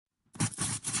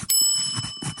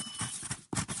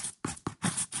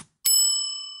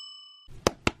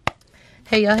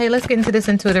Hey y'all, hey, let's get into this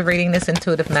intuitive reading, this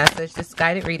intuitive message, this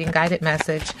guided reading, guided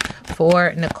message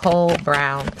for Nicole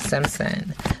Brown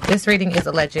Simpson. This reading is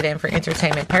alleged and for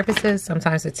entertainment purposes.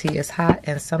 Sometimes the tea is hot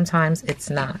and sometimes it's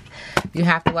not. You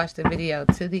have to watch the video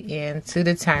to the end to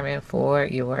determine for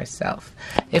yourself.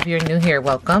 If you're new here,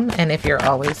 welcome. And if you're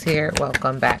always here,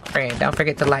 welcome back, friend. Don't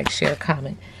forget to like, share,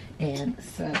 comment, and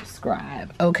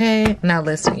subscribe. Okay, now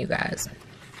listen, you guys.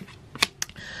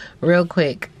 Real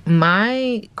quick,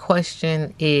 my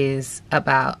question is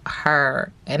about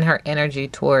her and her energy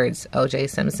towards OJ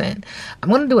Simpson. I'm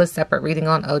going to do a separate reading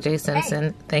on OJ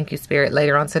Simpson. Thank you, Spirit,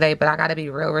 later on today. But I got to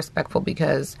be real respectful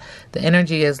because the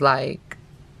energy is like,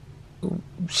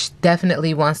 she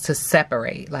definitely wants to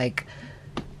separate. Like,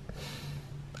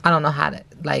 I don't know how to,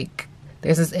 like,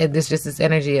 there's just this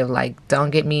energy of like,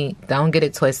 don't get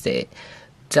it twisted.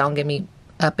 Don't get me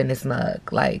up in this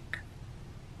mug. Like,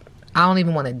 I don't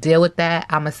even want to deal with that.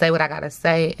 I'm going to say what I got to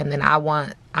say. And then I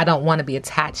don't want to be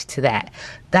attached to that.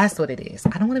 That's what it is. I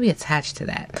don't want to be attached to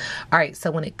that. All right.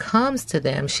 So when it comes to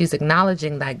them, she's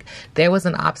acknowledging like there was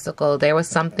an obstacle. There was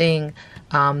something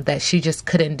that she just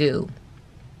couldn't do.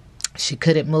 She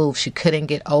couldn't move. She couldn't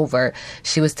get over.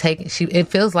 She was taking, it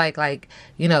feels like,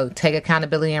 you know, take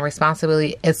accountability and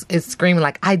responsibility. It's screaming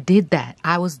like, I did that.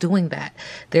 I was doing that.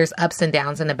 There's ups and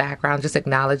downs in the background, just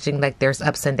acknowledging like there's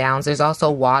ups and downs. There's also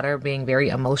water being very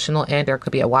emotional, and there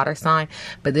could be a water sign,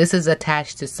 but this is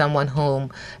attached to someone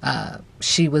whom,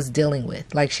 she was dealing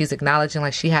with. Like, she's acknowledging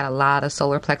like she had a lot of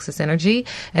solar plexus energy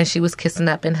and she was kissing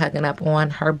up and hugging up on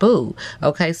her boo.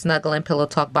 Okay. Snuggling, pillow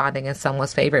talk, bonding in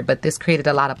someone's favorite. But this created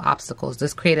a lot of obstacles.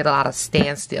 This created a lot of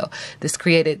standstill. This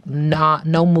created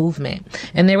no movement.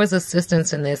 And there was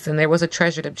assistance in this, and there was a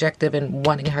treasured objective in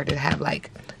wanting her to have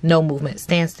like no movement,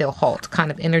 standstill, halt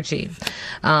kind of energy.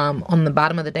 On the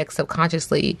bottom of the deck,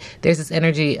 subconsciously, there's this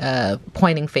energy of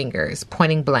pointing fingers,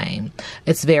 pointing blame.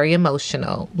 It's very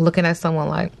emotional. Looking at someone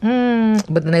like,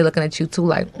 but then they looking at you too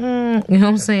like, you know what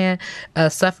I'm saying?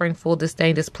 Suffering, full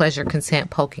disdain, displeasure,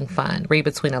 contempt, poking fun. Read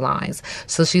between the lines.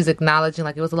 So she's acknowledging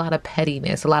like it was a lot of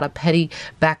pettiness, a lot of petty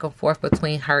back and forth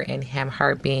between her and him,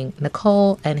 her being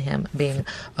Nicole and him being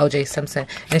OJ Simpson.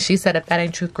 And she said, if that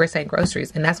ain't truth, grits ain't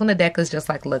groceries. And that's when the deck is just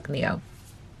like, look, Neo,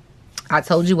 I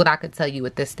told you what I could tell you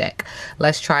with this deck.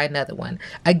 Let's try another one.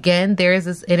 Again, there is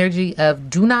this energy of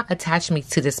do not attach me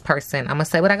to this person. I'm going to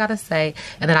say what I got to say,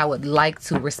 and then I would like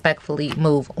to respectfully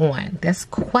move on. That's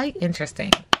quite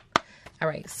interesting. All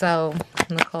right, so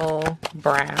Nicole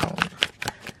Brown.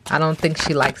 I don't think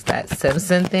she likes that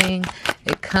Simpson thing.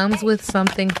 It comes with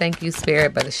something, thank you,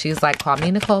 Spirit, but she's like, call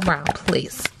me Nicole Brown,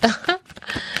 please.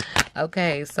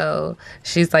 Okay, so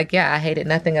she's like, yeah, I hated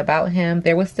nothing about him.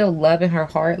 There was still love in her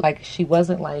heart. Like, she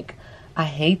wasn't like, I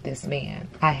hate this man.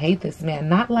 I hate this man.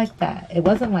 Not like that. It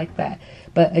wasn't like that.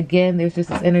 But again, there's just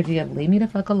this energy of leave me the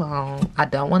fuck alone. I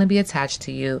don't want to be attached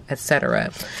to you, etc.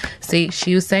 See,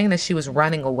 she was saying that she was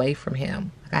running away from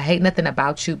him. I hate nothing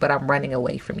about you, but I'm running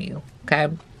away from you. Okay.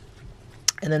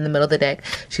 And in the middle of the deck,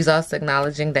 she's also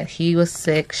acknowledging that he was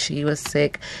sick, she was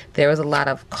sick. There was a lot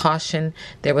of caution.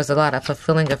 There was a lot of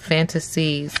fulfilling of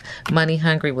fantasies. Money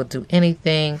hungry, will do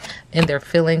anything in their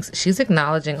feelings. She's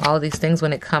acknowledging all of these things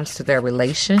when it comes to their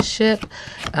relationship.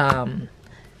 Thank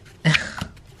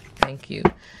you.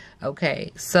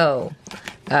 Okay, so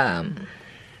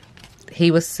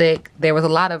he was sick. There was a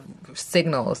lot of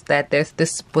signals that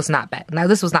this was not bad. Now,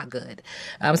 this was not good.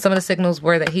 Some of the signals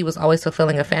were that he was always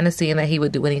fulfilling a fantasy and that he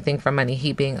would do anything for money,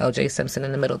 he being OJ Simpson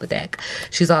in the middle of the deck.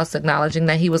 She's also acknowledging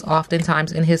that he was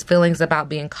oftentimes in his feelings about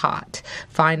being caught,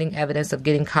 finding evidence of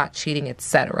getting caught cheating,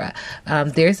 etc.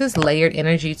 There's this layered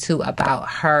energy too about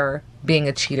her being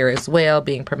a cheater as well,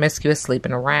 being promiscuous,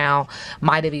 sleeping around,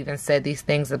 might have even said these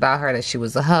things about her, that she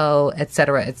was a hoe,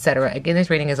 etc., etc. Again, this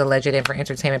reading is alleged and for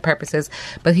entertainment purposes,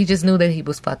 but he just knew that he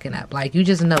was fucking up. Like, you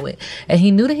just know it. And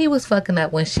he knew that he was fucking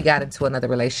up when she got into another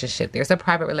relationship. There's a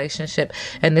private relationship,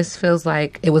 and this feels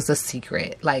like it was a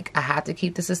secret. Like, I have to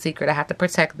keep this a secret. I have to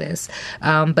protect this.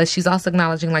 But she's also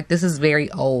acknowledging like this is very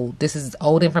old. This is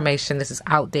old information. This is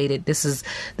outdated. This is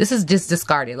just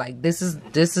discarded. Like, this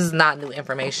is not new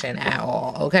information at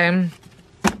all. Okay,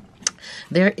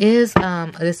 there is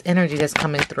this energy that's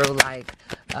coming through, like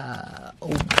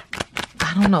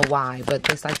I don't know why, but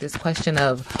there's like this question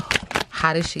of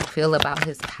how does she feel about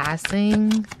his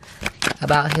passing,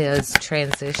 about his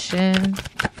transition.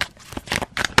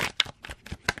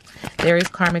 There is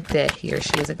karmic debt here.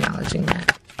 She is acknowledging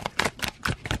that.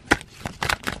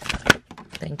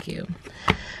 Thank you.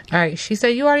 All right, she said,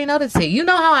 you already know the tea. You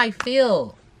know how I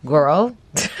feel, girl.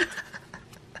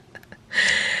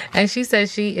 And she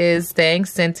says she is staying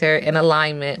centered in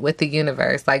alignment with the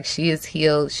universe. Like she is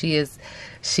healed. She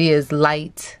is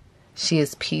light. She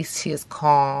is peace. She is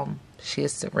calm. She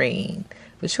is serene.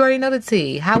 But you already know the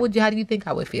tea. How do you think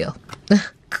I would feel?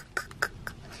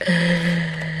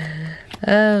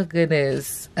 Oh,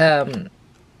 goodness.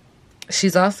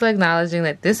 She's also acknowledging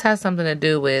that this has something to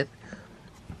do with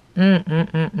not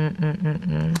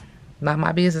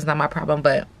my business, not my problem,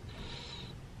 but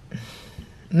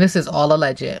this is all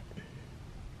alleged.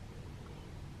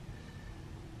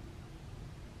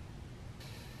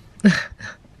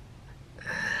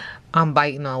 I'm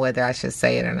biting on whether I should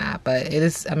say it or not, but it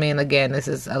is, I mean, again, this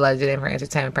is alleged and for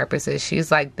entertainment purposes.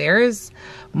 She's like, there is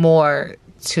more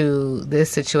to this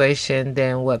situation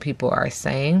than what people are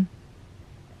saying.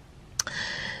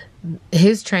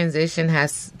 His transition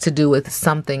has to do with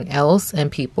something else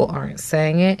and people aren't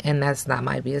saying it, and that's not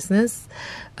my business.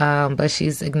 But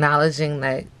she's acknowledging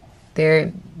that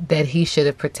he should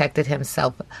have protected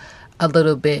himself a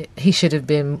little bit. He should have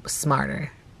been smarter.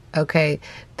 Okay,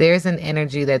 there's an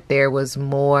energy that there was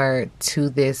more to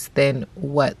this than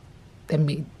what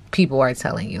people are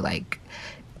telling you. Like,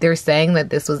 they're saying that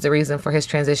this was the reason for his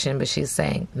transition, but she's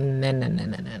saying no.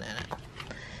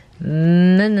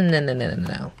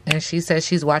 And she says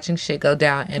she's watching shit go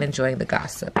down and enjoying the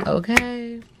gossip.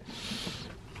 Okay,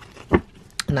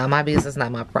 not my business,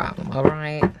 not my problem. All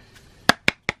right.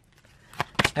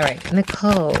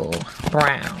 Nicole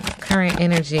Brown, current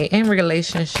energy in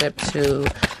relationship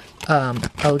to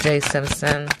OJ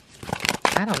Simpson.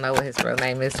 I don't know what his real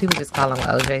name is. People just call him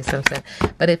OJ Simpson.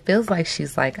 But it feels like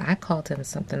she's like, I called him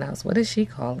something else. What does she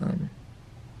call him?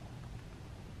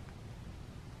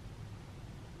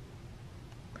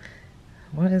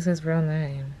 What is his real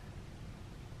name?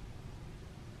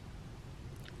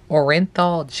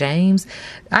 Orenthal James.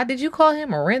 Did you call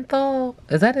him Orenthal?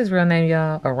 Is that his real name,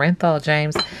 y'all? Orenthal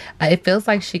James. It feels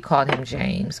like she called him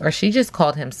James, or she just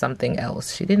called him something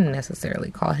else. She didn't necessarily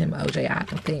call him OJ, I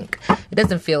don't think. It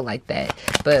doesn't feel like that.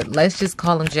 But let's just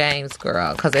call him James,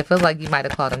 girl, because it feels like you might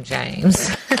have called him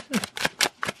James.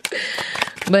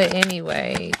 But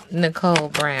anyway, Nicole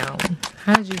Brown,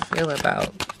 how did you feel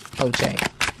about OJ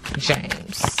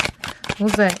James?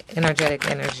 What's that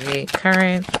energetic energy?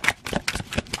 Current,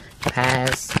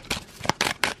 past,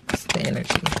 what's the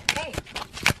energy?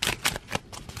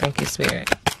 Thank you, Spirit.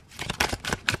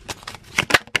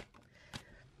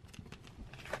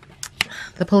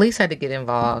 The police had to get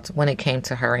involved when it came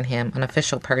to her and him, an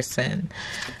official person.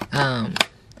 And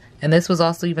this was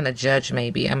also even a judge,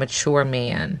 maybe, a mature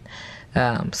man.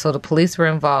 So the police were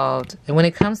involved. And when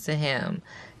it comes to him,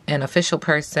 an official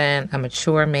person, a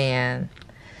mature man.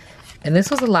 And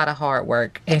this was a lot of hard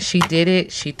work. And she did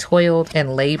it. She toiled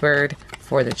and labored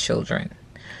for the children.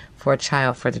 For a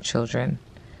child, for the children.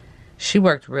 She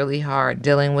worked really hard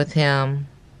dealing with him.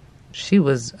 She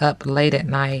was up late at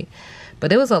night. But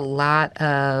there was a lot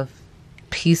of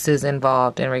pieces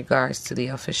involved in regards to the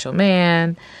official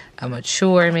man, a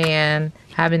mature man,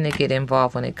 having to get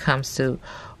involved when it comes to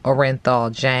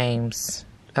Orenthal James,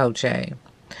 OJ.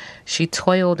 She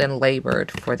toiled and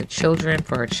labored for the children,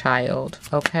 for her child,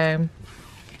 okay?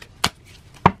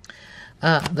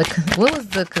 What was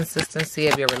the consistency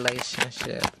of your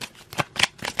relationship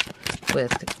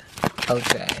with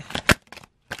OJ?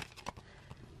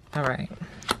 All right.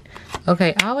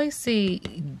 Okay, I always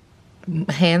see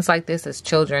hands like this as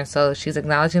children. So she's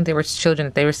acknowledging they were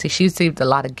children. She received a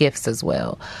lot of gifts as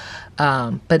well.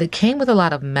 But it came with a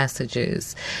lot of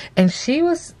messages. And she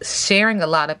was sharing a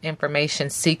lot of information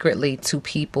secretly to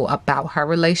people about her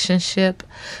relationship.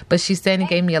 But she said and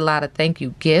gave me a lot of thank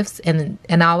you gifts. And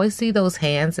I always see those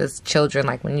hands as children,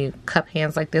 like when you cup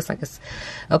hands like this, like it's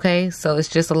okay. So it's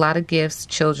just a lot of gifts,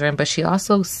 children. But she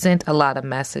also sent a lot of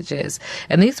messages.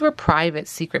 And these were private,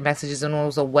 secret messages. And it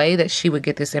was a way that she would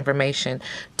get this information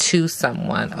to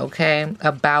someone, okay,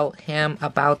 about him,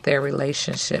 about their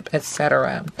relationship,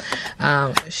 etc.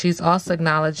 She's also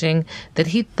acknowledging that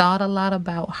he thought a lot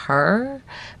about her,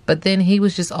 but then he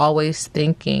was just always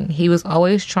thinking. He was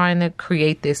always trying to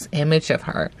create this image of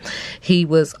her. He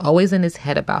was always in his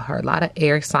head about her. A lot of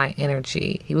air sign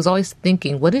energy. He was always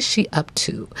thinking, what is she up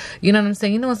to? You know what I'm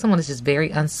saying? You know when someone is just very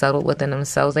unsettled within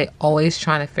themselves, they always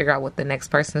trying to figure out what the next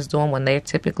person is doing when they're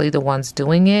typically the ones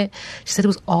doing it. She said he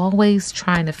was always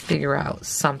trying to figure out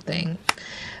something.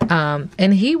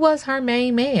 And he was her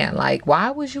main man. Like,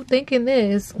 why was you thinking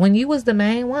this when you was the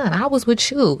main one? I was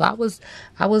with you. I was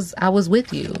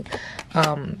with you.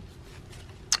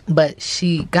 But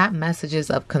she got messages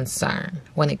of concern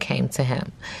when it came to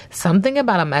him. Something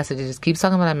about a message. It just keeps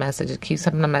talking about a message. It keeps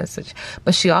talking about a message.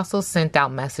 But she also sent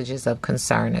out messages of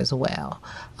concern as well.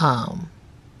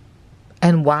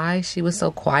 And why she was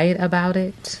so quiet about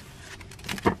it.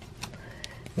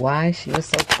 Why she was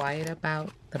so quiet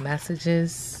about the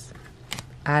messages.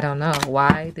 I don't know.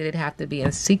 Why did it have to be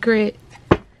in secret?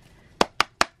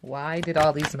 Why did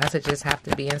all these messages have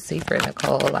to be in secret,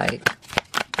 Nicole? Like,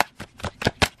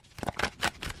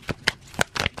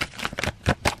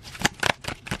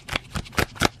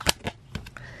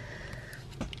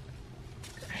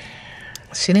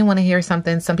 she didn't want to hear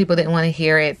something. Some people didn't want to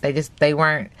hear it.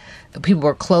 People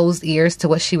were closed ears to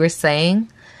what she was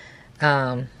saying.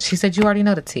 She said, you already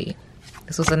know the tea.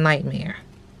 This was a nightmare.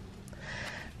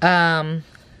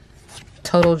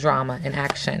 Total drama and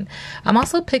action. I'm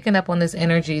also picking up on this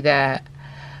energy that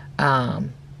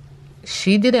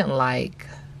she didn't like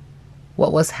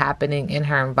what was happening in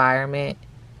her environment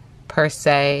per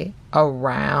se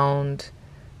around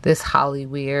this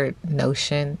Hollyweird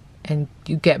notion. And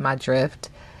you get my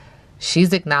drift.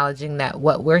 She's acknowledging that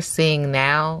what we're seeing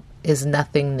now is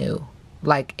nothing new,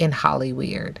 like in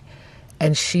Hollyweird.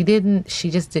 And she couldn't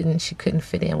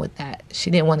fit in with that.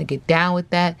 She didn't want to get down with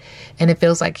that. And it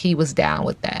feels like he was down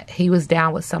with that. He was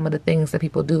down with some of the things that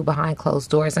people do behind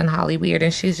closed doors in Hollyweird.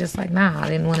 And she's just like, nah, I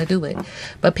didn't want to do it.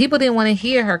 But people didn't want to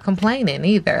hear her complaining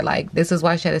either. Like, this is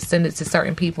why she had to send it to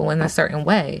certain people in a certain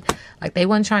way. Like, they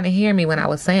weren't trying to hear me when I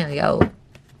was saying, yo,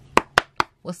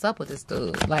 what's up with this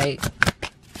dude? Like,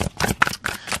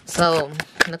 so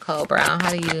Nicole Brown, how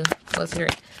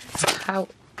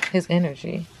his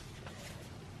energy?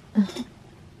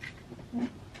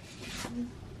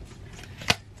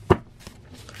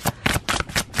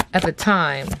 At the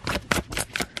time,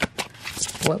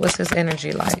 what was his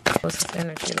energy like? What was his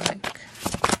energy like?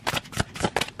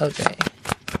 OJ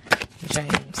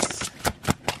James.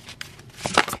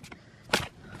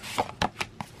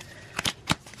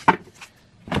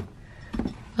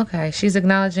 Okay, she's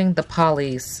acknowledging the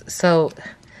polys. So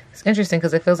it's interesting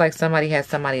because it feels like somebody had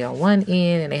somebody on one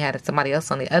end and they had somebody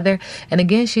else on the other. And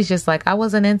again, she's just like, I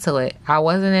wasn't into it. I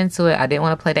wasn't into it. I didn't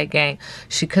want to play that game.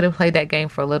 She could have played that game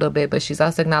for a little bit, but she's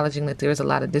also acknowledging that there was a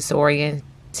lot of disoriented.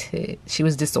 She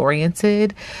was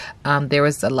disoriented. There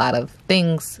was a lot of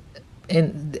things,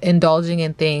 indulging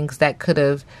in things that could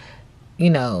have,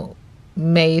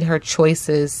 made her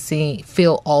choices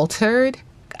feel altered.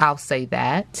 I'll say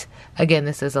that. Again,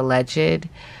 this is alleged,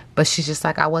 but she's just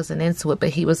like, I wasn't into it, but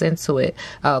he was into it.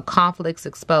 Conflicts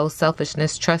exposed,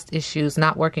 selfishness, trust issues,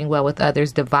 not working well with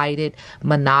others, divided,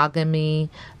 monogamy,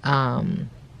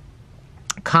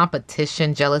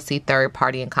 competition, jealousy, third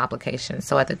party, and complications.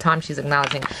 So at the time, she's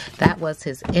acknowledging that was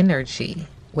his energy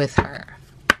with her.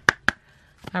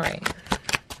 All right.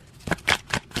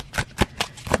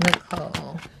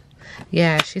 Nicole.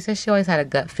 Yeah, she said she always had a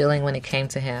gut feeling when it came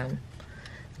to him.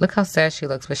 Look how sad she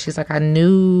looks, but she's like, I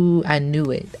knew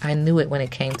it. I knew it when it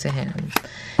came to him.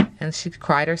 And she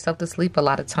cried herself to sleep a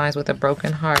lot of times with a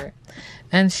broken heart.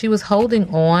 And she was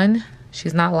holding on.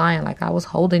 She's not lying. Like, I was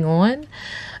holding on.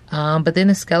 But then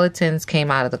the skeletons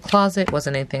came out of the closet.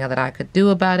 Wasn't anything that I could do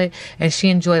about it. And she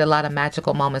enjoyed a lot of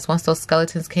magical moments. Once those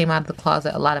skeletons came out of the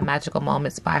closet, a lot of magical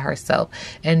moments by herself.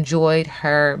 Enjoyed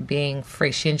her being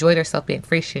free. She enjoyed herself being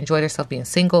free. She enjoyed herself being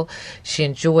single. She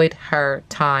enjoyed her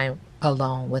time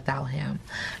alone without him.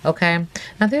 Okay,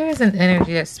 now there is an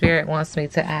energy that Spirit wants me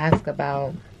to ask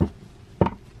about.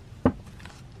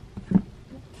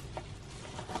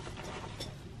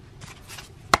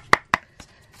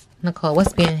 Nicole,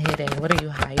 what's being hidden? What are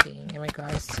you hiding in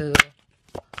regards to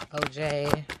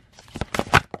OJ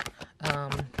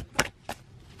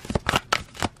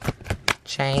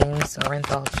James,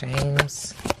 Orenthal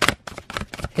James,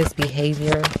 his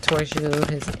behavior towards you,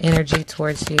 his energy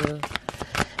towards you?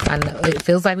 I know it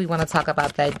feels like we want to talk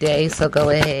about that day, so go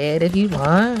ahead if you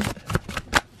want.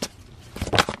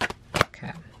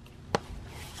 Okay.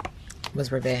 It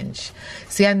was revenge.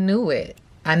 See, I knew it.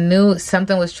 I knew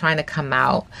something was trying to come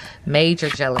out. Major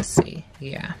jealousy.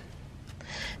 Yeah.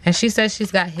 And she says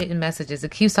she's got hidden messages.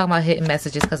 It keeps talking about hidden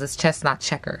messages because it's chestnut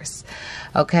checkers.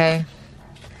 Okay.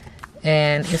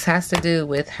 And this has to do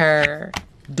with her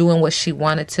doing what she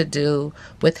wanted to do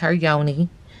with her yoni.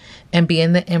 And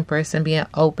being the empress and being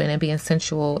open and being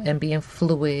sensual and being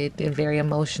fluid and very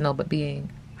emotional, but being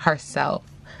herself.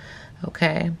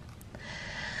 Okay.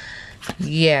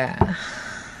 Yeah.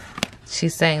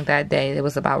 She's saying that day it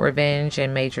was about revenge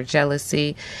and major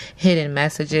jealousy, hidden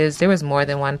messages. There was more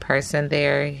than one person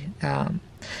there.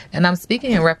 And I'm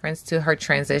speaking in reference to her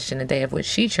transition, the day of which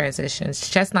she transitions.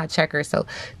 Chestnut checker. So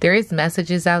there is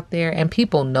messages out there and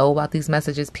people know about these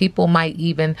messages. People might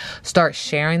even start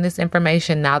sharing this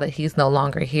information now that he's no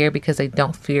longer here because they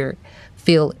don't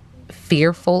feel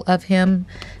fearful of him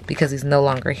because he's no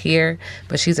longer here.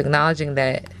 But she's acknowledging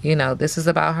that, you know, this is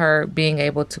about her being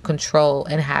able to control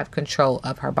and have control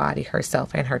of her body,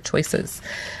 herself, and her choices,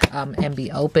 and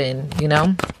be open, you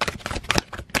know.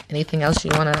 Anything else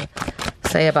you want to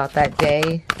say about that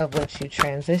day of which you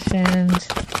transitioned?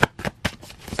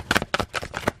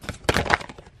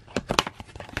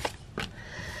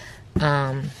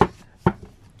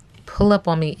 Pull up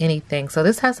on me anything. So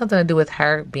this has something to do with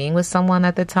her being with someone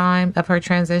at the time of her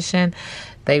transition.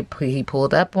 He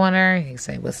pulled up on her. He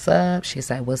said, "What's up?" She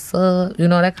said, "What's up?" You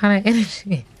know, that kind of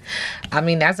energy. I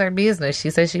mean, that's her business.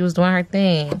 She said she was doing her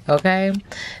thing. Okay.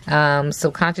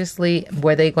 Subconsciously,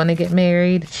 were they going to get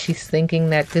married? She's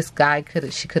thinking that this guy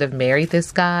she could have married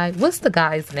this guy. What's the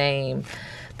guy's name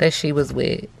that she was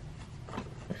with?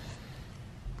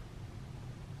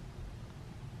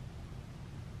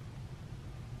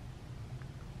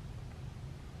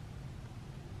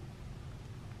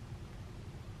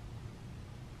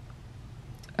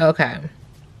 Okay.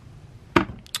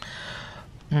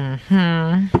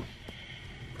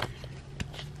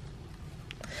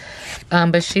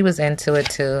 But she was into it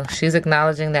too. She's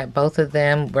acknowledging that both of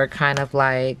them were kind of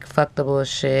like, fuck the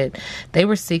bullshit. They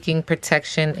were seeking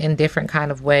protection in different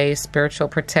kind of ways. Spiritual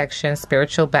protection,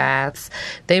 spiritual baths.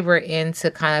 They were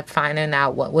into kind of finding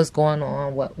out what was going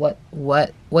on, what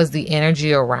was the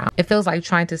energy around. It feels like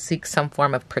trying to seek some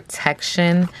form of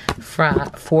protection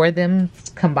for them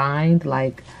combined.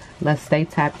 Like, let's stay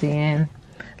tapped in.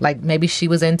 Like, maybe she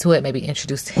was into it. Maybe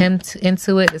introduced him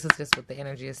into it. This is just what the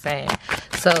energy is saying.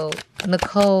 So,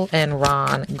 Nicole and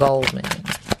Ron Goldman.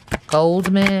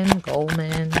 Goldman.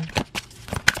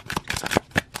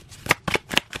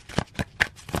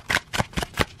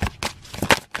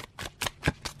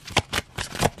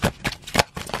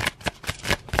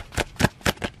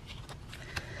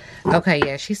 Okay,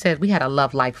 yeah, she said we had a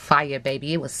love like fire,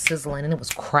 baby. It was sizzling and it was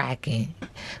cracking.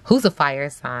 Who's a fire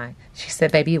sign? She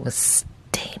said, baby, it was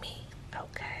steamy.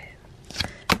 Okay.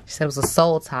 She said it was a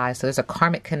soul tie. So there's a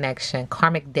karmic connection,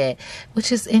 karmic debt,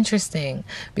 which is interesting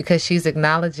because she's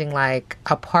acknowledging like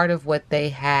a part of what they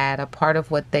had, a part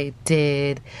of what they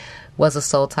did was a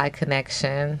soul tie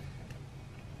connection.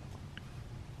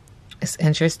 It's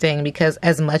interesting because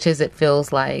as much as it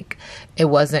feels like it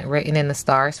wasn't written in the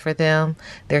stars for them,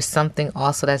 there's something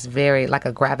also that's very like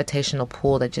a gravitational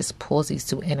pull that just pulls these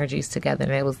two energies together.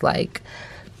 And it was like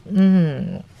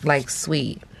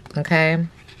sweet. Okay.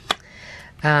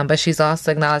 But she's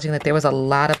also acknowledging that there was a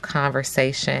lot of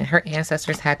conversation. Her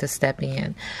ancestors had to step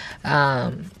in.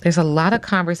 There's a lot of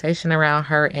conversation around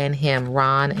her and him,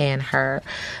 Ron and her.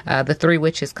 The three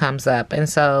witches comes up. And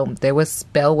so there was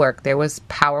spell work. There was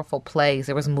powerful plays.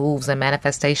 There was moves and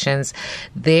manifestations.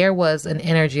 There was an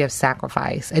energy of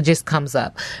sacrifice. It just comes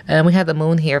up. And we have the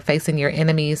moon here facing your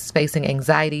enemies, facing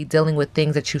anxiety, dealing with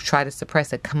things that you've tried to suppress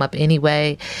that come up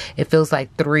anyway. It feels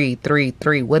like 3, 3,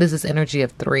 3. What is this energy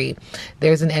of 3?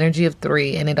 There's an energy of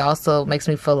 3, and it also makes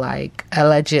me feel like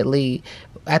allegedly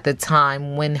at the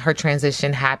time when her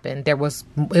transition happened, it was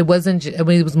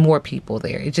more people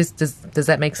there. It just does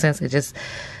that make sense?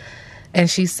 And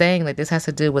she's saying that this has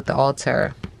to do with the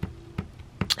altar.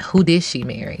 Who did she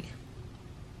marry?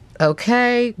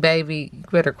 Okay, baby, you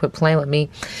better quit playing with me.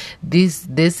 This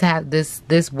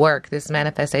work, this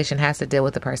manifestation has to deal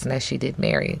with the person that she did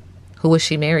marry. Who was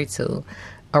she married to?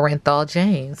 Orenthal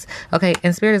James. Okay,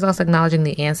 and Spirit is also acknowledging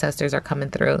the ancestors are coming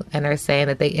through, and they're saying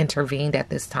that they intervened at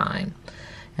this time,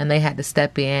 and they had to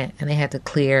step in, and they had to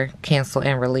clear, cancel,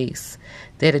 and release.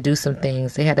 They had to do some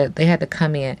things. They had to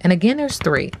come in. And again, there's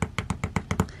 3.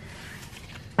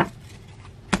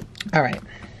 All right.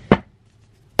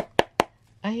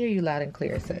 I hear you loud and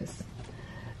clear, sis.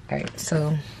 All right,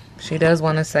 so she does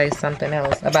want to say something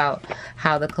else about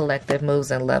how the collective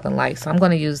moves in love and light. So I'm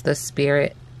going to use the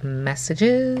Spirit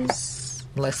messages.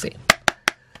 Let's see.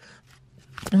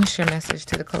 What's your message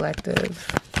to the collective?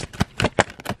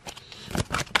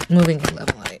 Moving in love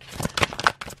and light.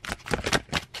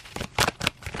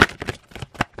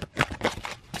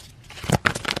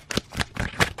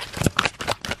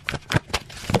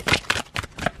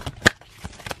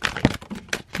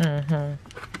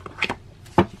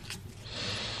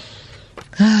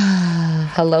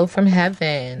 Hello from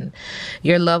heaven.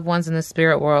 Your loved ones in the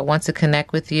spirit world want to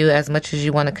connect with you as much as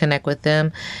you want to connect with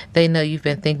them. They know you've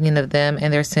been thinking of them,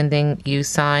 and they're sending you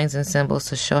signs and symbols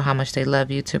to show how much they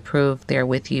love you, to prove they're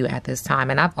with you at this time.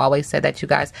 And I've always said that, you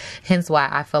guys, hence why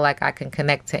I feel like I can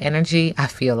connect to energy. I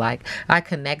feel like I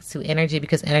connect to energy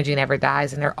because energy never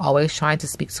dies, and they're always trying to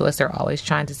speak to us. They're always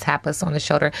trying to tap us on the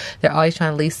shoulder. They're always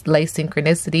trying to lay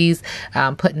synchronicities,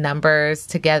 put numbers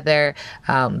together.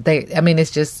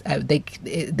 It's just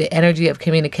the energy of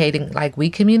communicating like we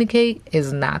communicate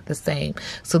is not the same.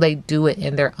 So they do it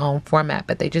in their own format,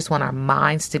 but they just want our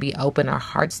minds to be open, our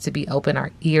hearts to be open,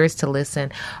 our ears to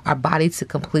listen, our body to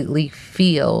completely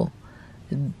feel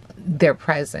their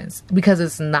presence, because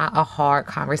it's not a hard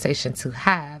conversation to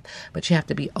have, but you have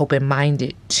to be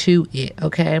open-minded to it.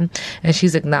 Okay. And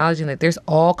she's acknowledging that there's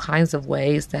all kinds of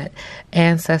ways that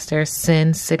ancestors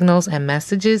send signals and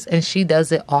messages, and she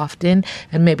does it often,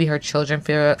 and maybe her children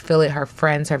feel it, her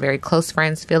friends, her very close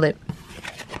friends feel it.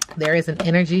 There is an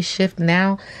energy shift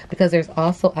now because there's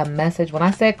also a message. When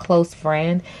I said close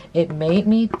friend, it made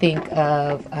me think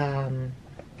of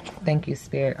thank you,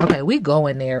 Spirit. Okay, we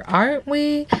going there, aren't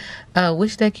we?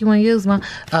 Which deck you want to use, Mom?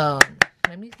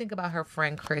 Let me think about her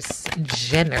friend Kris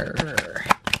Jenner.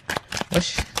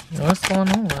 What's going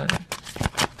on?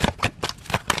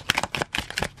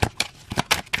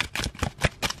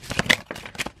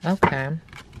 Okay.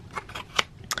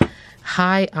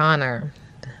 High honor.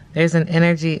 There's an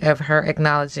energy of her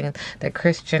acknowledging that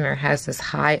Kris Jenner has this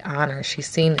high honor. She's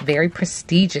seen very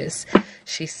prestigious.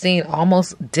 She's seen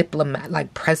almost diplomat,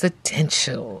 like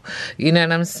presidential. You know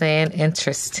what I'm saying?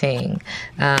 Interesting.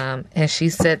 And she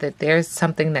said that there's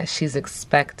something that she's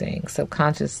expecting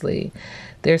subconsciously.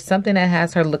 There's something that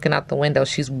has her looking out the window.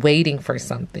 She's waiting for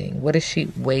something. What is she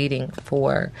waiting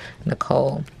for,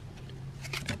 Nicole?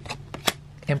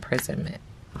 Imprisonment.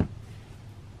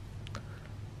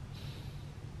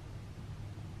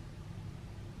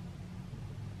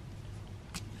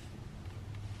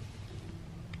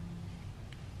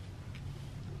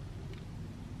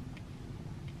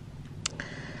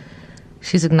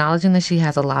 She's acknowledging that she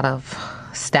has a lot of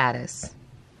status.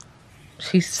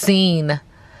 She's seen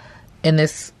in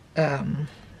this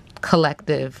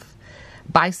collective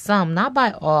by some, not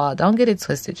by all. Don't get it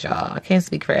twisted, y'all. I can't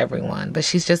speak for everyone, but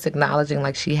she's just acknowledging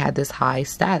like she had this high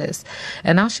status.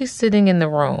 And now she's sitting in the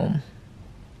room,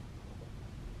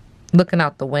 looking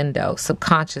out the window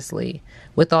subconsciously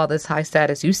with all this high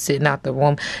status. You sitting out the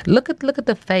room. Look at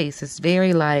the face. It's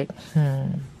very like,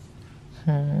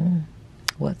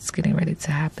 what's getting ready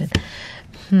to happen?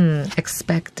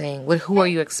 Expecting. Who are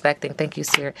you expecting? Thank you,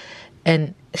 Sir.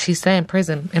 And she's saying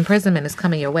imprisonment is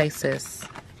coming your way, sis.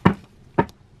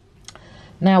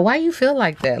 Now, why you feel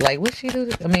like that? Like, what she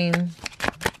do? I mean,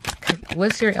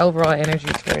 what's your overall energy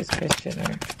towards Kris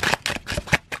Jenner?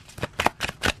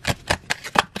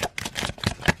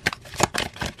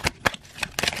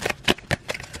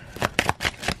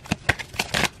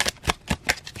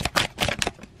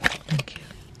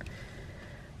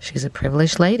 She's a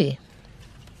privileged lady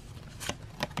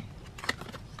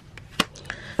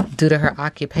due to her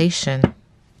occupation.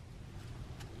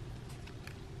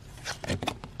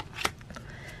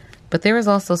 But there is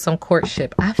also some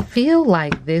courtship. I feel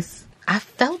like this. I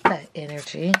felt that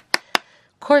energy.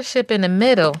 Courtship in the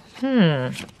middle.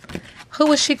 Who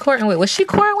was she courting with? Was she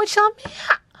courting with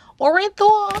Shamia or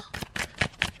Renthor?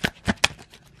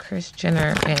 Kris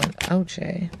Jenner and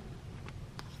OJ.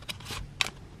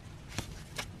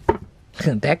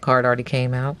 That card already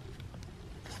came out.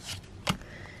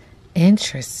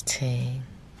 Interesting.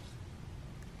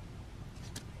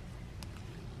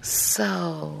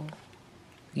 So,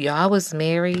 y'all was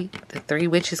married. The three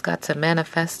witches got to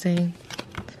manifesting.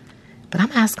 But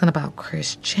I'm asking about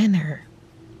Kris Jenner.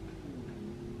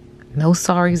 No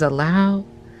sorries allowed.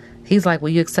 He's like, will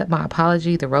you accept my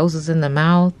apology? The roses in the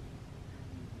mouth.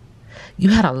 You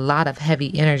had a lot of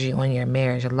heavy energy on your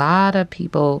marriage. A lot of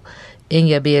people in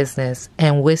your business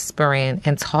and whispering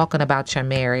and talking about your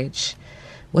marriage.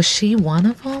 Was she one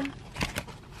of them?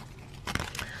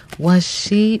 Was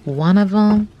she one of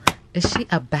them? Is she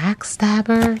a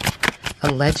backstabber?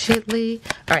 Allegedly?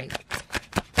 All right.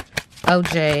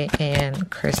 OJ and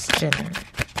Kris Jenner.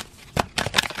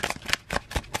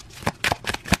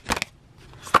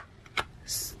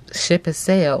 Ship has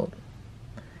sailed.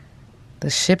 The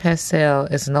ship has sailed.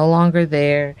 It's no longer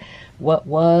there. What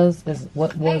was is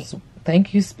what was.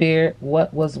 Thank you, Spirit.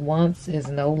 What was once is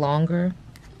no longer.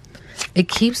 It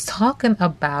keeps talking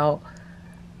about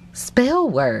spell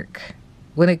work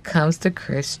when it comes to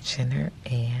Kris Jenner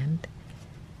and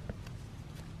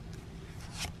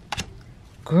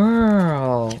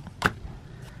girl,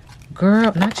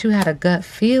 not you had a gut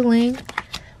feeling.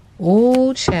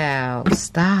 Oh, child,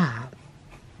 stop.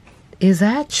 Is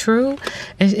that true?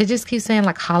 And it just keeps saying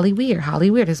like Hollyweird.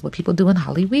 Hollyweird is what people do in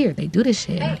Hollyweird. They do this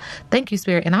shit. And thank you,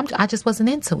 Spirit. And I just wasn't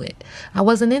into it. I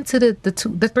wasn't into the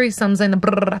threesomes and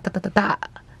the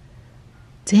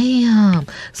damn.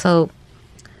 So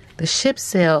the ship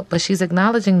sailed, but she's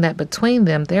acknowledging that between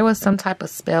them there was some type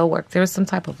of spell work. There was some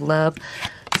type of love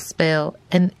spell,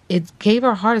 and it gave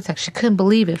her a heart attack. She couldn't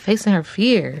believe it, facing her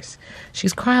fears.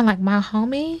 She's crying like, my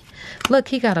homie, look,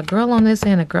 he got a girl on this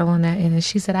end, a girl on that end. And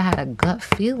she said, I had a gut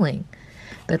feeling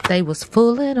that they was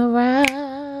fooling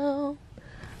around,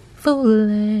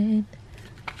 fooling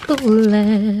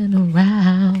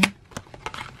around.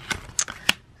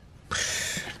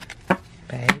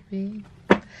 Baby.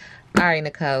 All right,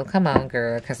 Nicole, come on,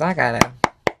 girl, because I gotta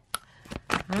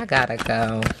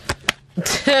go.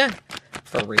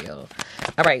 For real.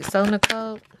 All right, so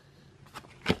Nicole.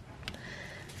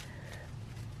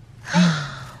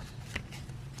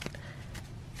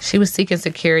 She was seeking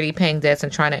security, paying debts,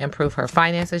 and trying to improve her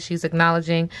finances. She's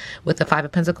acknowledging with the Five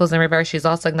of Pentacles in reverse. She's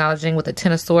also acknowledging with the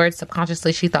Ten of Swords.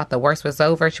 Subconsciously, she thought the worst was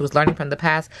over. She was learning from the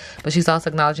past, but she's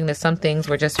also acknowledging that some things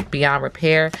were just beyond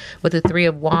repair. With the Three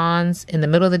of Wands in the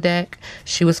middle of the deck,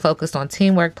 she was focused on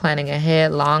teamwork, planning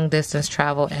ahead, long distance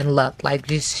travel, and luck.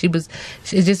 Like it just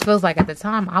feels like at the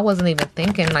time, I wasn't even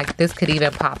thinking like this could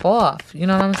even pop off. You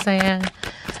know what I'm saying?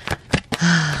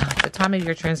 The time of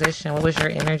your transition, what was your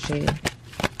energy?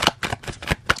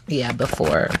 Yeah,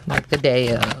 before, like the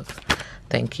day of.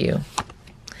 Thank you.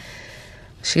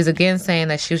 She's again saying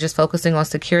that she was just focusing on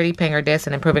security, paying her debts,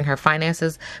 and improving her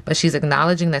finances. But she's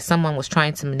acknowledging that someone was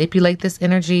trying to manipulate this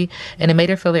energy, and it made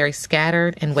her feel very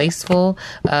scattered and wasteful.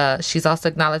 She's also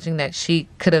acknowledging that she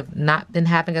could have not been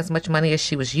having as much money as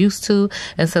she was used to.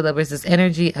 And so there was this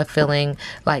energy of feeling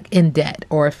like in debt,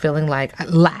 or feeling like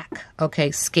lack.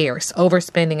 Okay, scarce,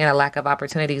 overspending, and a lack of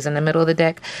opportunities. In the middle of the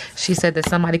deck, she said that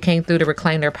somebody came through to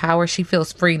reclaim their power. She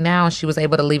feels free now. She was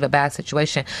able to leave a bad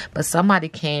situation, but somebody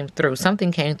came through.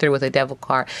 Something came through with a devil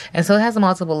card, and so it has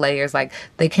multiple layers. Like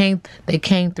they came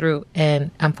through, and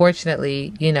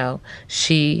unfortunately, you know,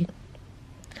 she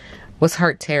was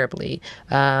hurt terribly.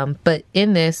 But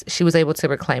in this, she was able to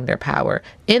reclaim their power.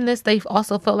 In this, they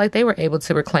also felt like they were able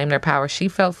to reclaim their power. She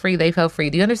felt free. They felt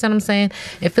free. Do you understand what I'm saying?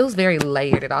 It feels very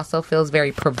layered. It also feels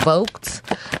very provoked.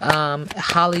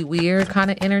 Hollyweird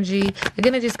kind of energy.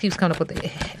 Again, it just keeps coming up with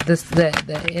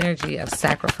the energy of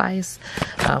sacrifice.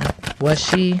 Was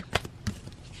she...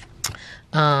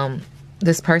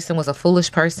 this person was a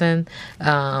foolish person.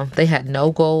 They had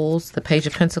no goals. The Page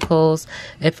of Pentacles.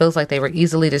 It feels like they were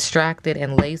easily distracted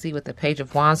and lazy with the Page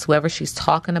of Wands. Whoever she's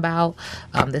talking about,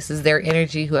 this is their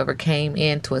energy. Whoever came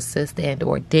in to assist and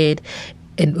or did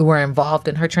and were involved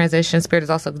in her transition. Spirit is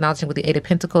also acknowledging with the Eight of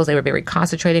Pentacles. They were very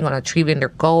concentrating on achieving their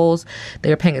goals. They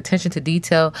were paying attention to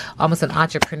detail. Almost an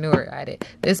entrepreneur at it.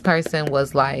 This person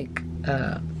was like,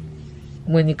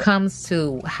 when it comes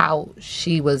to how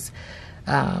she was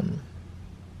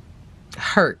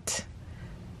hurt,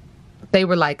 they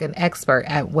were like an expert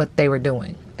at what they were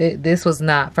doing. This was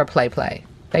not for play.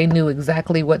 They knew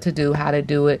exactly what to do, how to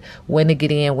do it, when to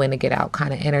get in, when to get out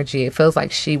kind of energy. It feels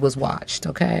like she was watched.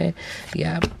 Okay.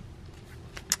 Yeah.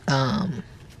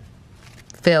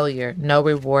 Failure, no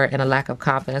reward, and a lack of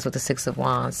confidence with the Six of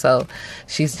Wands. So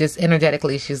she's just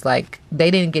energetically, she's like, they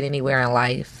didn't get anywhere in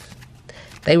life.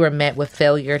 They were met with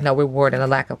failure, no reward, and a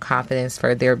lack of confidence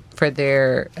for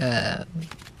their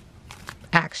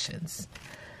actions.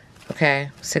 Okay,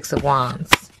 Six of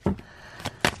Wands.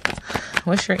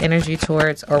 What's your energy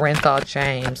towards Orenthal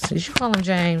James? Did you call him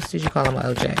James? Did you call him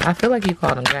OJ? I feel like you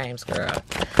called him James, girl.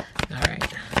 All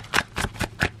right.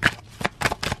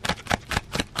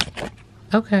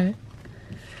 Okay.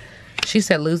 She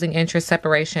said losing interest,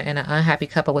 separation, and an unhappy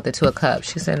couple with the Two of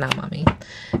Cups. She said, no, mommy.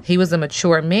 He was a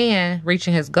mature man,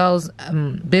 reaching his goals,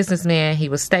 businessman. He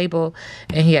was stable,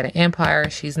 and he had an empire.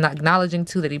 She's not acknowledging,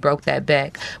 too, that he broke that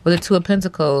back. With the Two of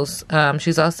Pentacles,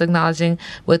 she's also acknowledging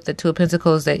with the Two of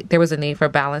Pentacles that there was a need for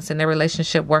balance in their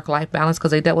relationship, work-life balance,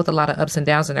 because they dealt with a lot of ups and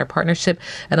downs in their partnership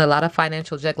and a lot of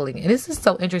financial juggling. And this is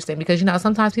so interesting because, you know,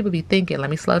 sometimes people be thinking, let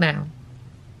me slow down.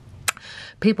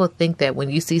 People think that when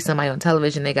you see somebody on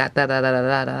television, they got they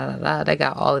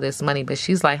got all of this money. But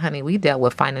she's like, honey, we dealt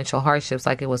with financial hardships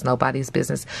like it was nobody's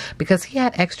business, because he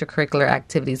had extracurricular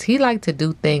activities. He liked to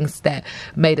do things that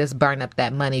made us burn up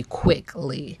that money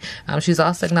quickly. She's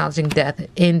also acknowledging death,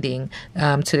 ending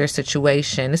to their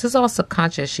situation. This is all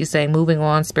subconscious. She's saying moving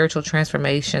on, spiritual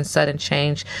transformation, sudden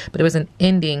change. But it was an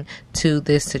ending to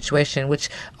this situation, which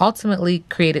ultimately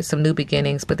created some new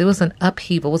beginnings. But there was an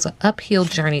upheaval. It was an uphill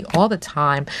journey all the time.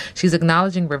 time. She's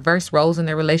acknowledging reverse roles in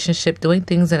their relationship, doing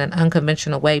things in an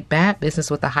unconventional way. Bad business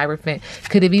with the Hierophant.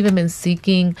 Could have even been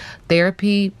seeking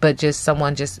therapy, but just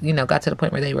someone just, you know, got to the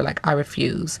point where they were like, I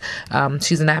refuse.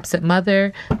 She's an absent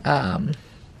mother.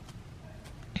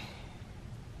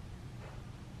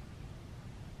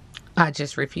 I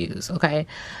just refuse. Okay.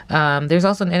 There's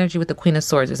also an energy with the Queen of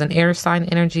Swords. There's an air sign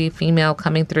energy, female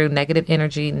coming through, negative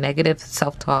energy, negative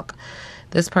self-talk.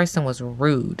 This person was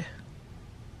rude.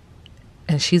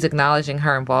 And she's acknowledging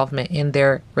her involvement in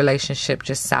their relationship,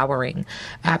 just souring.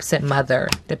 Absent mother,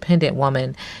 dependent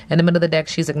woman. In the middle of the deck,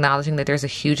 she's acknowledging that there's a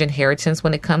huge inheritance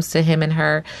when it comes to him and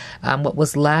her. What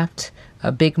was left,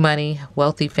 big money,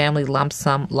 wealthy family, lump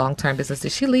sum, long-term business.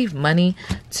 Did she leave money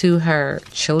to her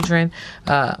children?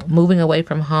 Moving away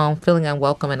from home, feeling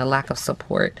unwelcome and a lack of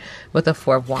support with the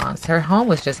Four of Wands. Her home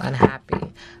was just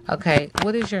unhappy. Okay,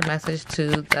 what is your message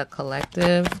to the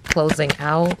collective? Closing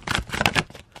out.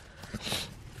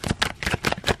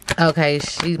 Okay,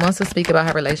 she wants to speak about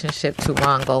her relationship to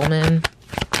Ron Goldman.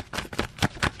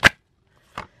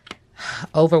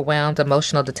 Overwhelmed,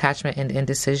 emotional detachment and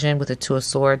indecision with the Two of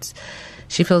Swords.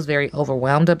 She feels very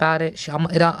overwhelmed about it.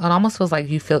 It almost feels like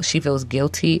she feels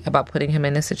guilty about putting him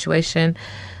in this situation.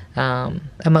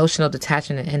 Emotional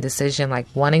detachment and indecision, like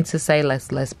wanting to say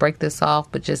let's break this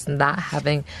off, but just not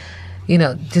having, you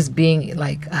know, just being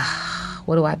like,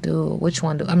 what do I do? Which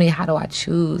one do I mean? How do I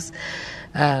choose?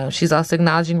 She's also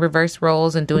acknowledging reverse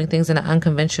roles and doing things in an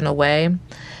unconventional way.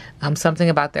 Something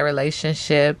about their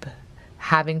relationship,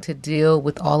 having to deal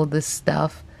with all of this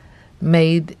stuff,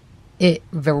 made it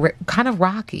very, kind of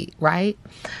rocky, right?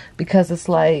 Because it's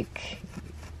like,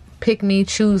 pick me,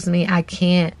 choose me. I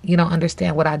can't, you don't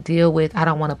understand what I deal with. I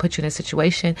don't want to put you in a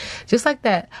situation. Just like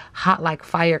that hot like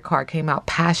fire card came out,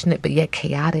 passionate but yet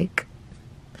chaotic.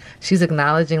 She's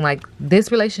acknowledging like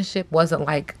this relationship wasn't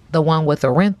like the one with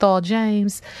Orenthal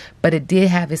James, but it did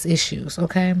have its issues,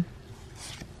 okay?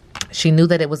 She knew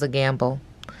that it was a gamble.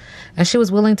 And she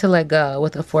was willing to let go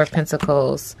with the Four of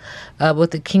Pentacles.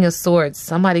 With the King of Swords,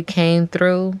 somebody came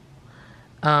through.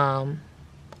 A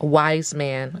wise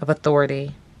man of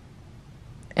authority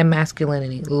and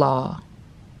masculinity, law.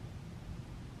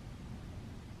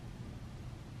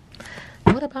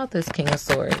 What about this King of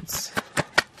Swords?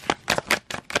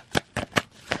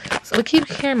 So we keep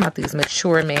hearing about these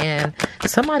mature men.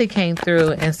 Somebody came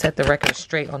through and set the record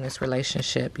straight on this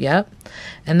relationship. Yep.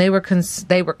 And they were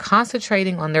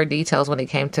concentrating on their details when it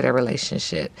came to their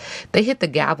relationship. They hit the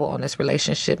gavel on this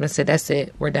relationship and said, that's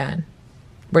it. We're done.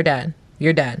 We're done.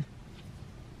 You're done.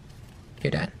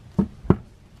 You're done.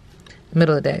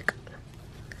 Middle of the deck.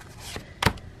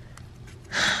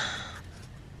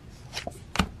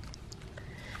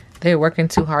 They're working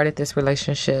too hard at this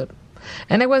relationship.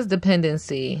 And there was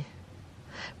dependency.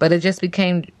 But it just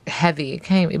became heavy.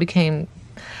 It became,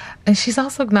 and she's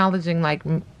also acknowledging like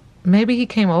maybe he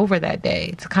came over that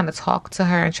day to kind of talk to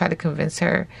her and try to convince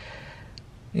her,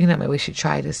 you know, maybe we should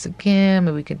try this again.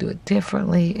 Maybe we can do it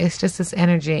differently. It's just this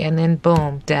energy. And then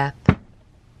boom, death.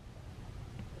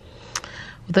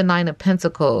 With the Nine of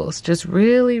Pentacles, just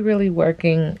really, really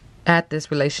working at this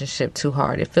relationship too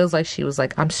hard. It feels like she was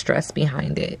like, I'm stressed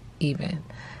behind it even.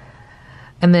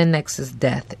 And then next is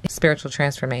death, spiritual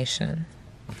transformation.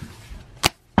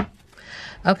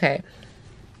 Okay.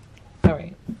 All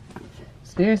right.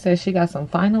 Spirit says she got some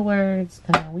final words.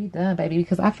 And we done, baby.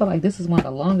 Because I feel like this is one of the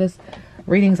longest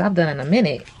readings I've done in a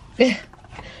minute.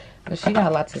 But she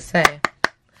got a lot to say.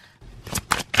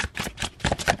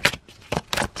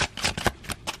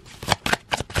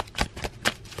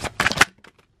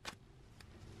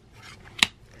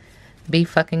 Be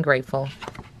fucking grateful.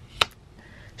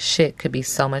 Shit could be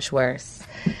so much worse.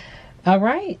 All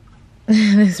right.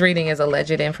 This reading is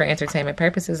alleged and for entertainment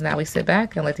purposes. Now we sit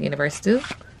back and let the universe do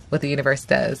what the universe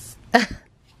does.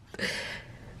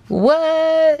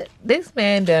 What? This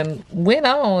man done went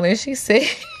on and she said,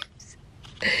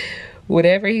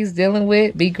 whatever he's dealing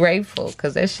with, be grateful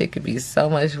because that shit could be so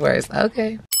much worse.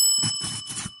 Okay.